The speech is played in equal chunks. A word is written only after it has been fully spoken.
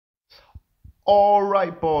All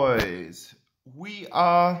right, boys, we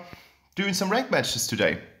are doing some rank matches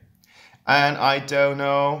today. And I don't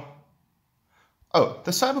know... Oh,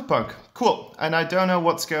 the Cyberpunk. Cool. And I don't know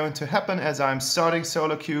what's going to happen as I'm starting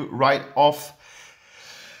solo queue right off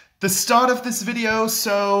the start of this video.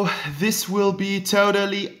 So this will be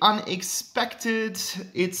totally unexpected.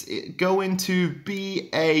 It's going to be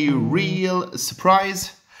a real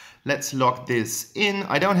surprise. Let's lock this in.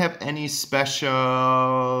 I don't have any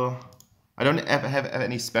special... I don't ever have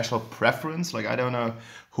any special preference. Like, I don't know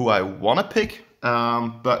who I want to pick,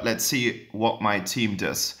 but let's see what my team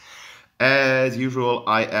does. As usual,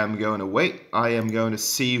 I am going to wait. I am going to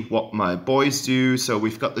see what my boys do. So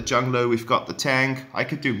we've got the jungler, we've got the tank. I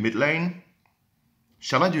could do mid lane.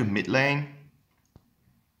 Shall I do mid lane?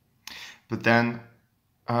 But then,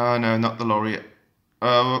 no, not the Laureate.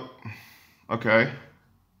 Okay.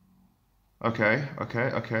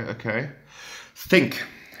 Okay. Think.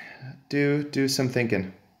 Do some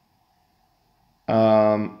thinking.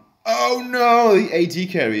 Oh no, the AD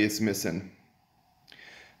carry is missing.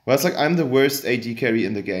 Well, it's like I'm the worst AD carry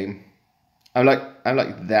in the game. I'm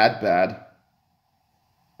like that bad.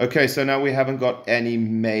 Okay, so now we haven't got any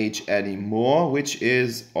mage anymore, which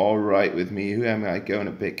is alright with me. Who am I going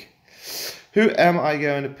to pick?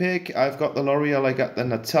 I've got the L'Oreal, I got the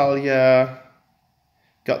Natalia,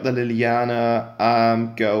 got the Liliana.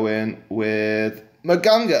 I'm going with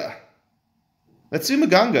Mganga. Let's do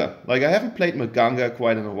Mganga. Like, I haven't played Mganga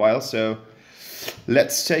quite in a while, so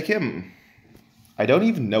let's take him. I don't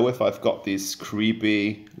even know if I've got this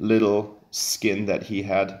creepy little skin that he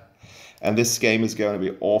had. And this game is going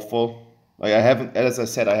to be awful. Like, as I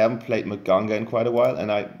said, I haven't played Mganga in quite a while,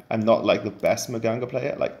 and I'm not like the best Mganga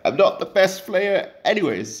player. Like, I'm not the best player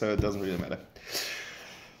anyways, so it doesn't really matter.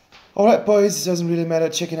 Alright, boys, it doesn't really matter.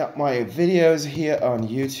 Checking out my videos here on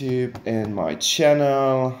YouTube and my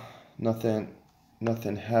channel.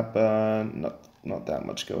 Nothing happened. Not that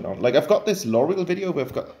much going on. Like, I've got this L'Oreal video where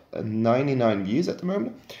I've got 99 views at the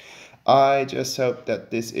moment. I just hope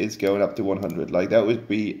that this is going up to 100. Like, that would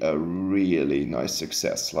be a really nice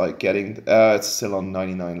success. Like, getting... it's still on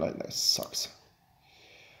 99. Like, that sucks.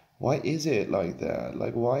 Why is it like that?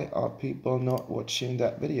 Like, why are people not watching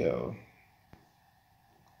that video?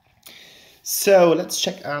 So let's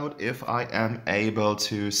check out if I am able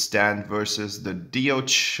to stand versus the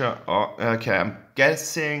Dio-chan. Okay, I'm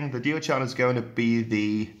guessing the Dio-chan is going to be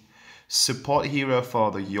the support hero for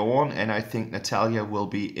the Yorn, and I think Natalia will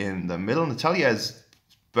be in the middle. Natalia is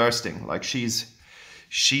bursting. Like, she's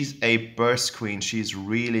a burst queen. She's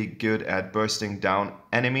really good at bursting down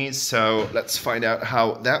enemies. So let's find out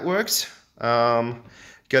how that works.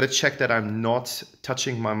 Gotta check that I'm not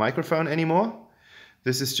touching my microphone anymore.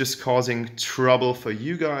 This is just causing trouble for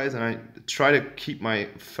you guys, and I try to keep my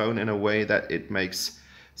phone in a way that it makes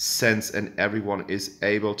sense and everyone is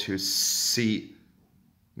able to see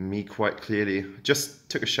me quite clearly. Just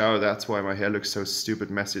took a shower, that's why my hair looks so stupid,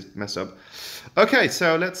 messed up. Okay,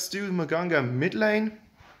 so let's do Mganga mid lane.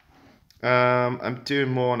 I'm doing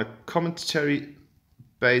more on a commentary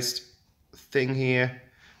based thing here.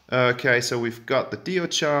 Okay, so we've got the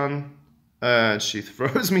Dio-chan, and she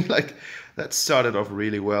throws me like... That started off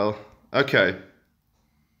really well. Okay.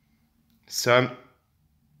 So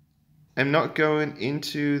I'm not going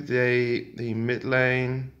into the mid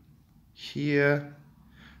lane here.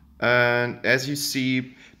 And as you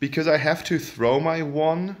see, because I have to throw my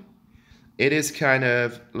one, it is kind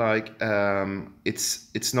of like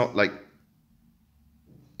it's not like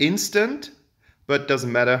instant, but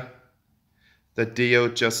doesn't matter. The Dio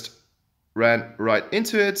just ran right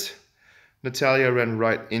into it. Natalia ran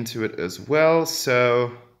right into it as well,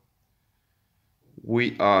 so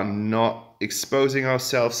we are not exposing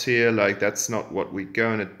ourselves here. Like, that's not what we're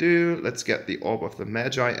going to do. Let's get the Orb of the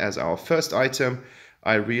Magi as our first item.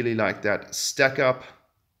 I really like that stack up.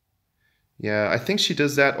 Yeah, I think she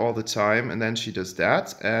does that all the time, and then she does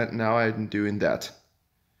that, and now I'm doing that.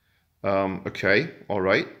 Okay, all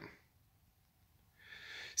right.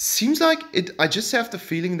 Seems like it. I just have the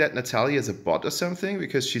feeling that Natalia is a bot or something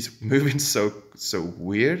because she's moving so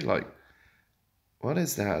weird. Like, what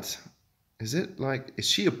is that? Is it like, is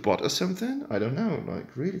she a bot or something? I don't know.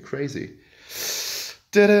 Like, really crazy.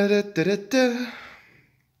 Trying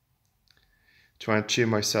to cheer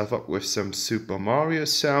myself up with some Super Mario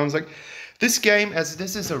sounds. Like, this game, as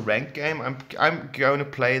this is a ranked game, I'm going to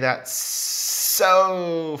play that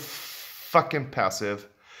so fucking passive.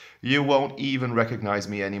 You won't even recognize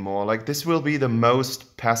me anymore. Like, this will be the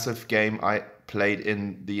most passive game I played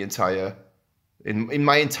in the entire, in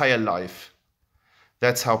my entire life.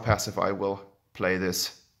 That's how passive I will play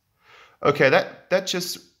this. Okay, that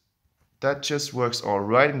just That just works all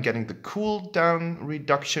right. I'm getting the cooldown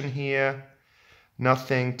reduction here.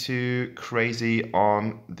 Nothing too crazy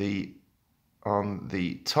on the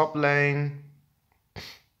top lane.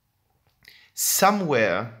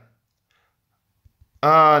 Somewhere.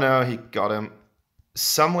 Oh no, he got him.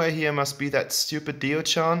 Somewhere here must be that stupid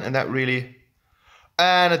Dio-chan, and that really...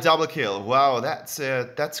 And a double kill. Wow,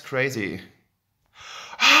 that's crazy.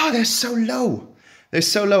 Ah, oh, they're so low. They're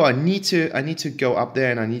so low. I need to go up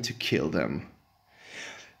there and I need to kill them.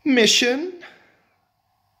 Mission,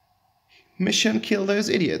 kill those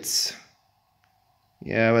idiots.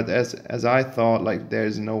 Yeah, but as I thought, like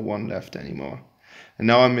there's no one left anymore. And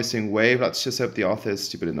now I'm missing wave. Let's just hope the author is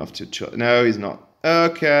stupid enough to... No, he's not.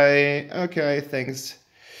 Okay, thanks.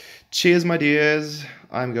 Cheers, my dears.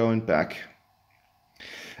 I'm going back.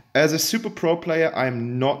 As a super pro player,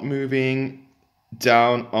 I'm not moving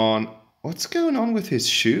down on... What's going on with his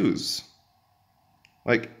shoes?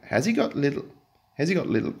 Like, has he got little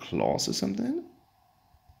claws or something?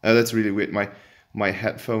 Oh, that's really weird. My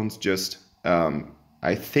headphones just...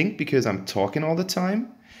 I think because I'm talking all the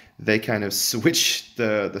time, they kind of switch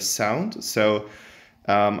the sound. So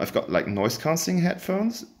I've got like noise cancelling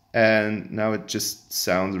headphones, and now it just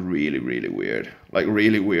sounds really, really weird. Like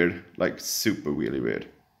really weird, like super really weird.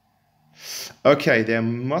 Okay, there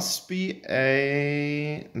must be...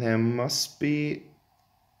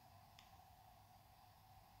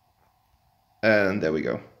 And there we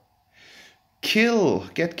go. Kill,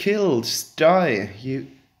 get killed, die. You...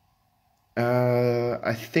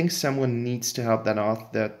 I think someone needs to help that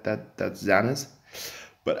out, that Xanis,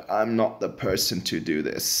 but I'm not the person to do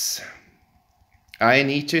this. I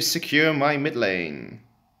need to secure my mid lane.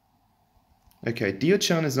 Okay,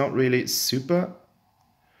 Dio-chan is not really super.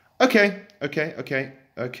 Okay.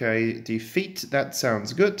 Defeat, that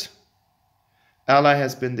sounds good. Ally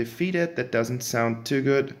has been defeated, that doesn't sound too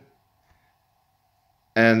good.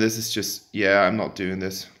 And this is just, yeah, I'm not doing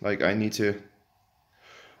this. Like, I need to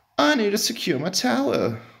secure my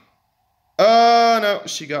tower. Oh no,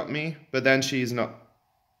 she got me, but then she's not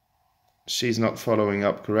following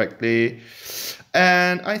up correctly.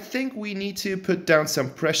 And I think we need to put down some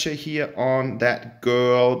pressure here on that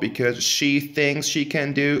girl, because she thinks she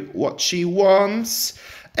can do what she wants.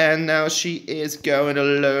 And now she is going to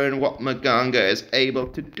learn what Mganga is able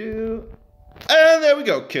to do. And there we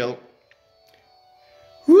go, kill.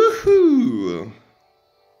 Woohoo!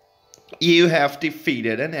 You have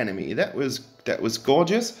defeated an enemy. That was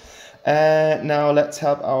gorgeous. Now let's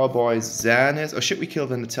help our boy Xanis. Or should we kill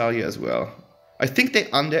the Natalia as well? I think they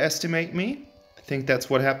underestimate me. I think that's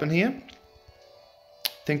what happened here.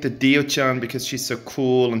 I think the Dio-chan, because she's so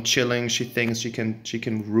cool and chilling, she thinks she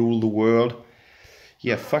can rule the world.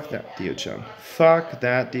 Yeah, fuck that Dio-chan. Fuck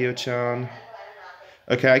that Dio-chan.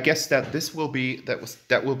 Okay, I guess that this will be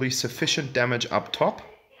that will be sufficient damage up top.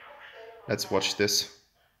 Let's watch this.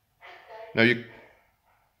 Now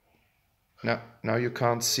you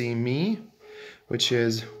can't see me, which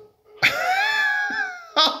is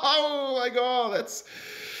oh my god,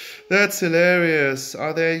 that's hilarious.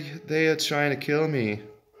 Are they are trying to kill me?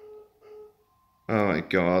 Oh my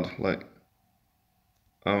god, like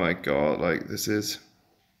this is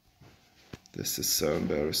so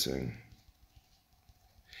embarrassing.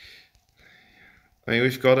 I mean,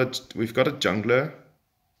 we've got a jungler.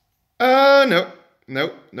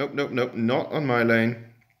 Nope, not on my lane.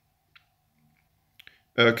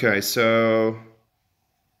 Okay, so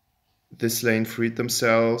this lane freed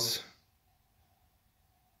themselves,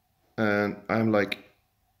 and I'm like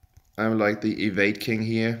the evade king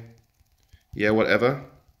here. Yeah, whatever.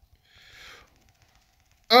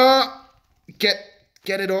 Get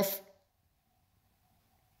it off.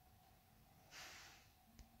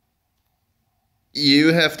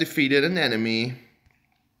 You have defeated an enemy.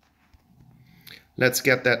 Let's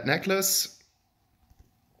get that necklace.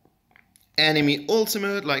 Enemy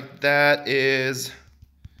ultimate, like that is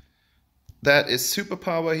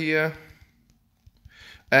superpower here.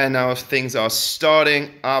 And now things are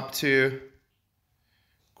starting up to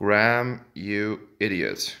Graham, you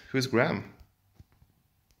idiot. Who's Graham?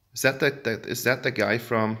 Is that the guy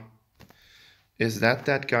from? Is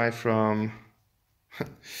that guy from?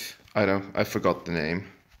 I forgot the name.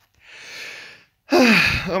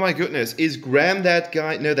 Oh my goodness, is Graham that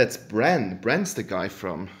guy? No, that's Bran. Bran's the guy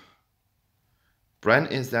from... Bran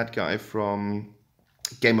is that guy from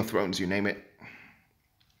Game of Thrones, you name it.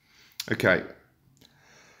 Okay.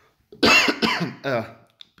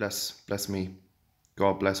 Bless me.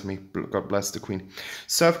 God bless me. God bless the queen.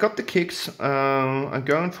 So I've got the kicks. I'm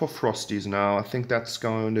going for Frosties now. I think that's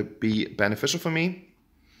going to be beneficial for me.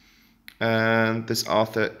 And this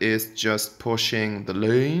Arthur is just pushing the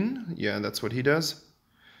lane. Yeah, that's what he does.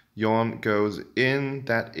 Yawn goes in.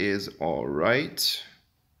 That is all right.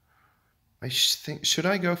 I think, should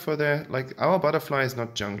I go for the, like, our butterfly is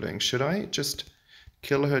not jungling. Should I just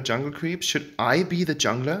kill her jungle creep? Should I be the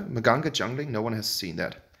jungler? Mganga jungling? No one has seen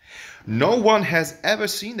that. No one has ever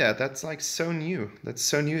seen that. That's like so new. That's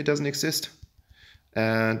so new it doesn't exist.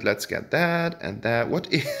 And let's get that and that.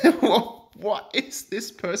 What is, what is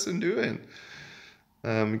this person doing?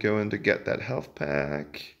 I'm going to get that health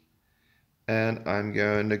pack. And I'm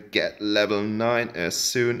going to get level 9 as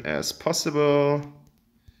soon as possible.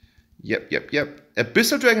 Yep.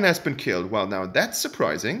 Abyssal Dragon has been killed. Well, now that's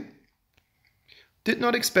surprising. Did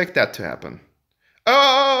not expect that to happen. Oh.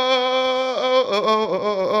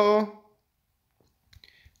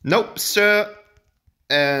 Nope, sir.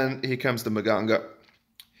 And here comes the Mganga.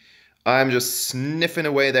 I'm just sniffing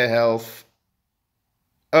away their health.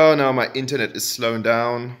 Oh no, my internet is slowing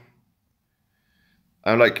down.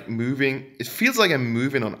 I'm like moving. It feels like I'm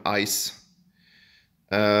moving on ice.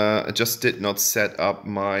 I just did not set up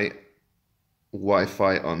my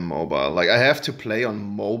Wi-Fi on mobile. Like I have to play on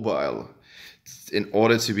mobile in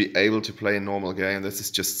order to be able to play a normal game. This is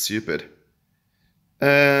just stupid.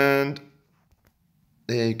 And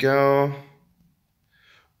there you go.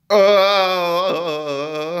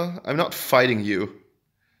 I'm not fighting you.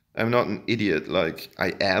 I'm not an idiot. Like I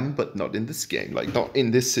am, but not in this game. Like not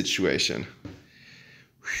in this situation.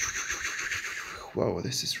 Whoa,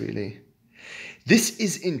 this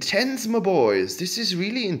is intense, my boys. This is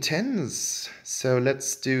really intense. So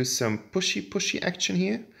let's do some pushy action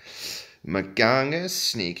here. Mganga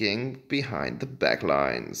sneaking behind the back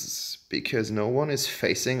lines because no one is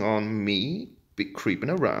facing on me, be creeping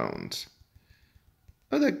around.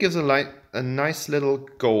 Oh, that gives a nice little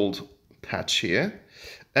gold patch here.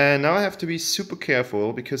 And now I have to be super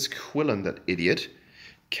careful because Quillen, that idiot,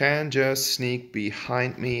 can just sneak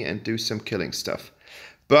behind me and do some killing stuff.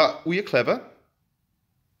 But we are clever.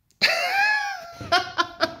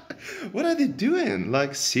 What are they doing?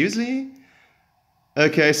 Like, seriously?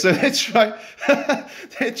 Okay, so they tried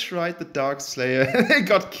the Dark Slayer and they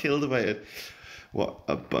got killed by it. What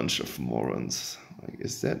a bunch of morons. Like,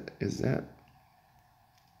 is that?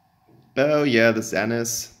 Oh yeah, the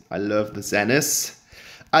Xanis. I love the Xanis.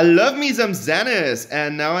 I love me some Xanis.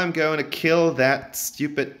 And now I'm going to kill that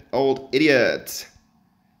stupid old idiot.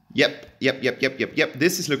 Yep.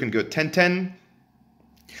 This is looking good. 10-10.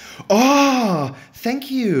 Oh,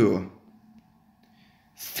 thank you.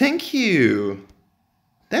 Thank you.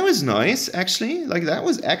 That was nice, actually. Like, that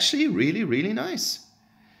was actually really, really nice.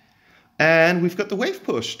 And we've got the wave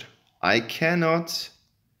pushed. I cannot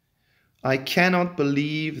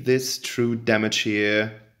believe this true damage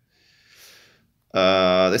here.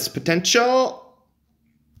 This potential.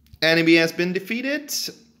 Enemy has been defeated.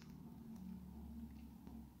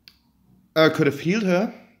 Could have healed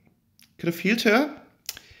her.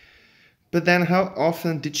 But then how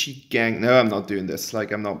often did she gank? No, I'm not doing this.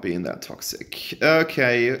 Like, I'm not being that toxic.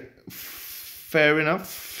 Okay, fair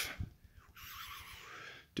enough.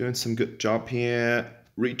 Doing some good job here.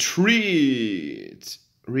 Retreat.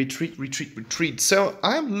 So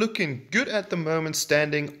I'm looking good at the moment,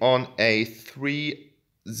 standing on a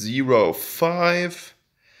 3-0-5.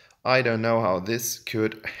 I don't know how this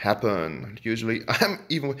could happen. Usually I'm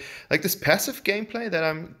even like this passive gameplay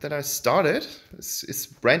that I started. It's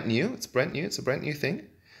brand new. It's a brand new thing.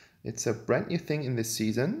 It's a brand new thing in this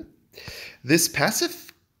season. This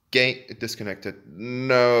passive game disconnected.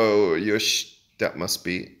 No, that must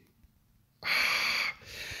be.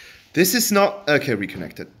 This is not okay.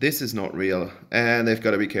 Reconnected. This is not real, and they've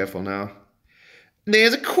got to be careful now.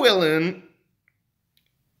 There's a Quillen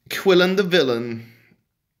the villain.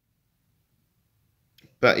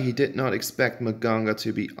 But he did not expect Mganga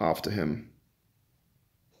to be after him.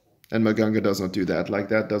 And Mganga does not do that. Like,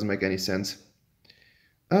 that doesn't make any sense.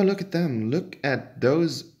 Oh, look at them. Look at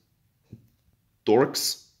those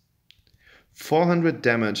dorks. 400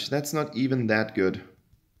 damage. That's not even that good.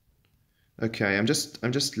 Okay, I'm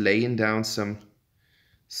just laying down some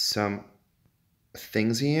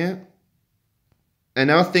things here. And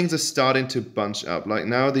now things are starting to bunch up. Like,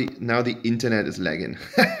 now the internet is lagging.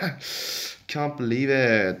 Can't believe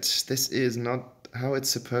it. This is not how it's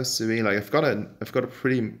supposed to be. Like I've got a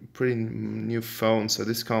pretty new phone, so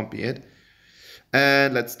this can't be it.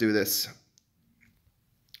 And let's do this.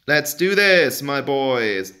 Let's do this, my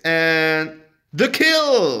boys. And the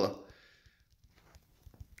kill.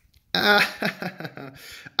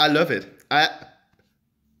 I love it. I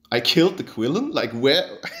killed the Quillen. Like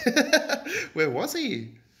where where was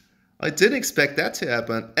he? I didn't expect that to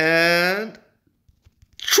happen. And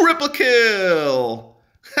Triple kill!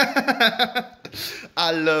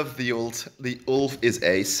 I love the ult. The Ulf is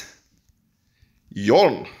ace.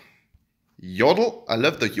 Yodel. Yodel. I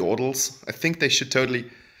love the yodels. I think they should totally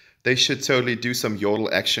do some yodel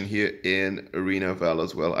action here in Arena of Valor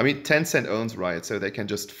as well. I mean, Tencent owns Riot, so they can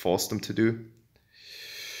just force them to do.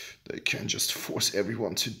 They can just force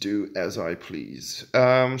everyone to do as I please.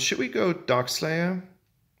 Should we go Darkslayer?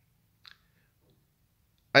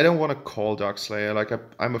 I don't want to call Darkslayer. Like,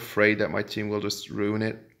 I'm afraid that my team will just ruin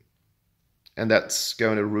it. And that's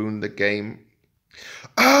going to ruin the game.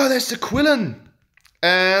 Oh, there's the Quillen!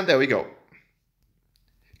 And there we go.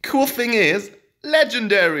 Cool thing is,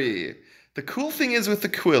 legendary! The cool thing is with the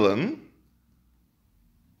Quillen,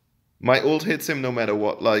 my ult hits him no matter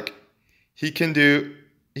what. Like, he can do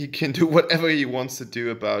whatever he wants to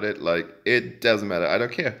do about it. Like, it doesn't matter. I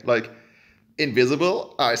don't care. Like,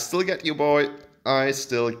 invisible, I still get you, boy. I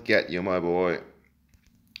still get you, my boy.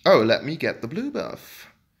 Oh, let me get the blue buff.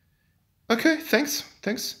 Okay, thanks.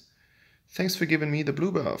 Thanks for giving me the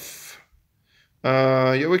blue buff.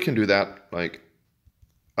 Yeah, we can do that. Like,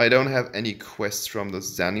 I don't have any quests from the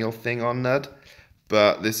Zaniel thing on that,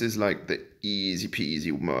 but this is like the easy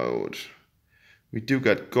peasy mode. We do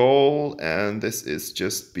get gold, and this is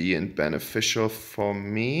just being beneficial for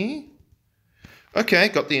me. Okay,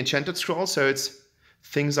 got the enchanted scroll, so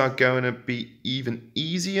things are going to be even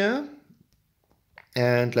easier.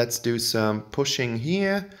 And let's do some pushing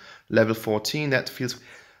here. Level 14, that feels...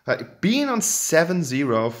 being on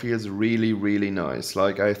 7-0 feels really, really nice.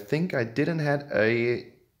 Like, I think I didn't have a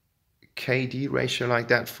KD ratio like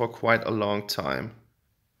that for quite a long time.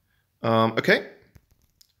 Okay.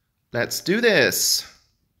 Let's do this.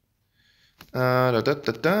 Oh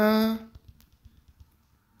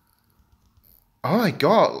my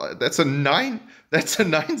god, that's a 9. That's a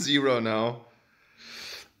 9-0 now.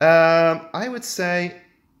 I would say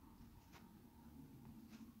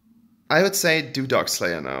do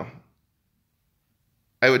Darkslayer now.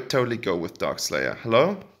 I would totally go with Darkslayer.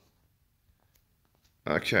 Hello?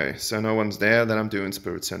 Okay, so no one's there, then I'm doing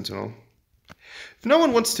Spirit Sentinel. If no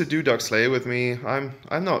one wants to do Darkslayer with me, I'm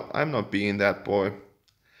not being that boy. I'm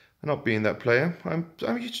not being that player. I'm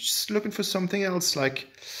just looking for something else, like...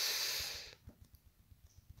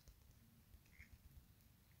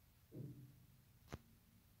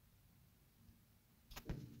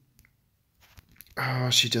 Oh,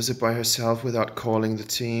 she does it by herself without calling the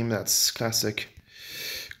team. That's classic.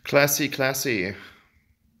 Classy.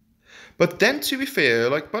 But then, to be fair,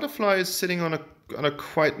 like, Butterfly is sitting on a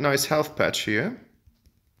quite nice health patch here.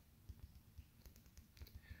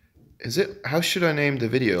 Is it? How should I name the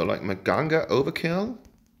video? Like, Mganga Overkill?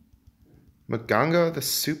 Mganga the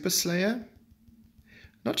Super Slayer?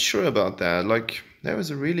 Not sure about that. Like, there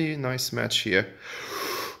was a really nice match here.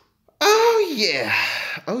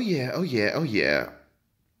 Oh yeah.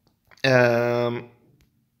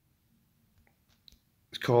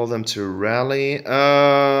 Call them to rally.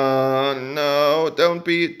 No, don't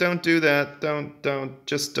do that.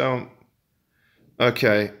 Just don't.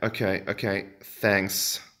 Okay.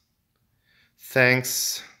 Thanks.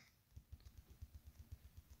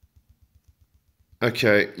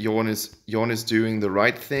 Okay, Yawn is doing the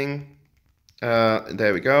right thing.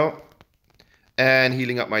 There we go. And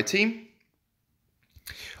healing up my team.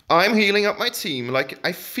 I'm healing up my team. Like,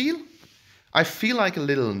 I feel like a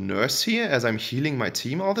little nurse here as I'm healing my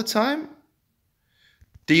team all the time.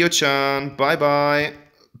 Dio-chan, bye-bye.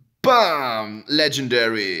 Bam!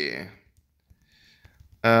 Legendary.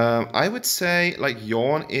 I would say, like,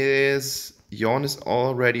 Yawn is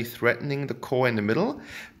already threatening the core in the middle,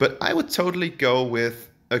 but I would totally go with,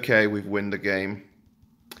 okay, we win the game.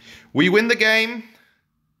 We win the game.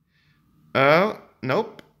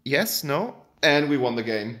 Nope. Yes, no. And we won the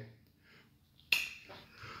game.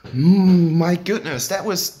 My goodness, that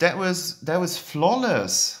was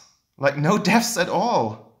flawless. Like, no deaths at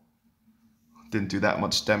all. Didn't do that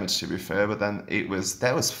much damage, to be fair, but then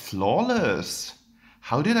that was flawless.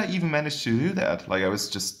 How did I even manage to do that? Like, I was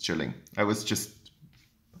just chilling. I was just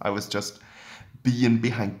being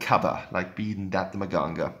behind cover, like being that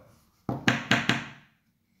Mganga.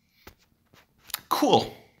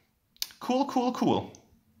 Cool.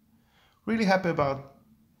 Really happy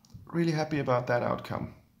about that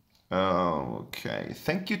outcome. Okay,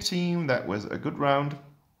 thank you, team. That was a good round.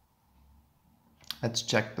 Let's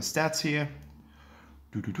check the stats here.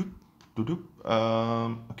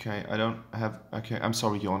 Okay, I don't have... Okay, I'm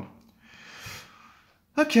sorry, Yawn.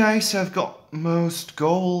 Okay, so I've got most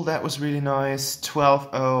gold. That was really nice.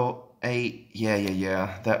 1208.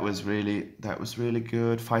 Yeah. That was really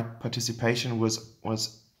good. Fight participation was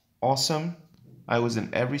awesome. I was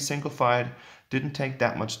in every single fight, didn't take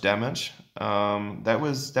that much damage. That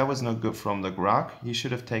was not good from the Grog. He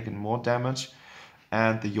should have taken more damage,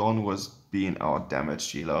 and the Yon was being our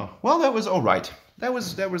damage dealer. Well, that was all right. That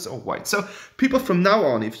was all right. So people, from now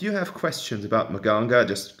on, if you have questions about Mganga,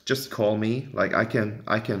 just call me. Like I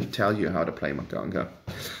can tell you how to play Mganga.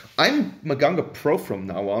 I'm Mganga Pro from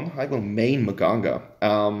now on. I will main Mganga.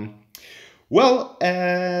 Well,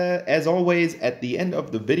 as always, at the end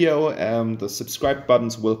of the video, the subscribe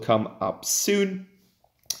buttons will come up soon.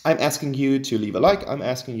 I'm asking you to leave a like, I'm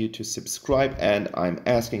asking you to subscribe, and I'm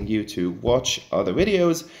asking you to watch other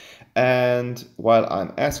videos. And while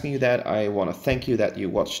I'm asking you that, I want to thank you that you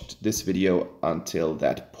watched this video until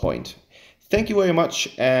that point. Thank you very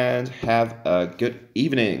much and have a good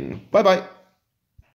evening. Bye bye.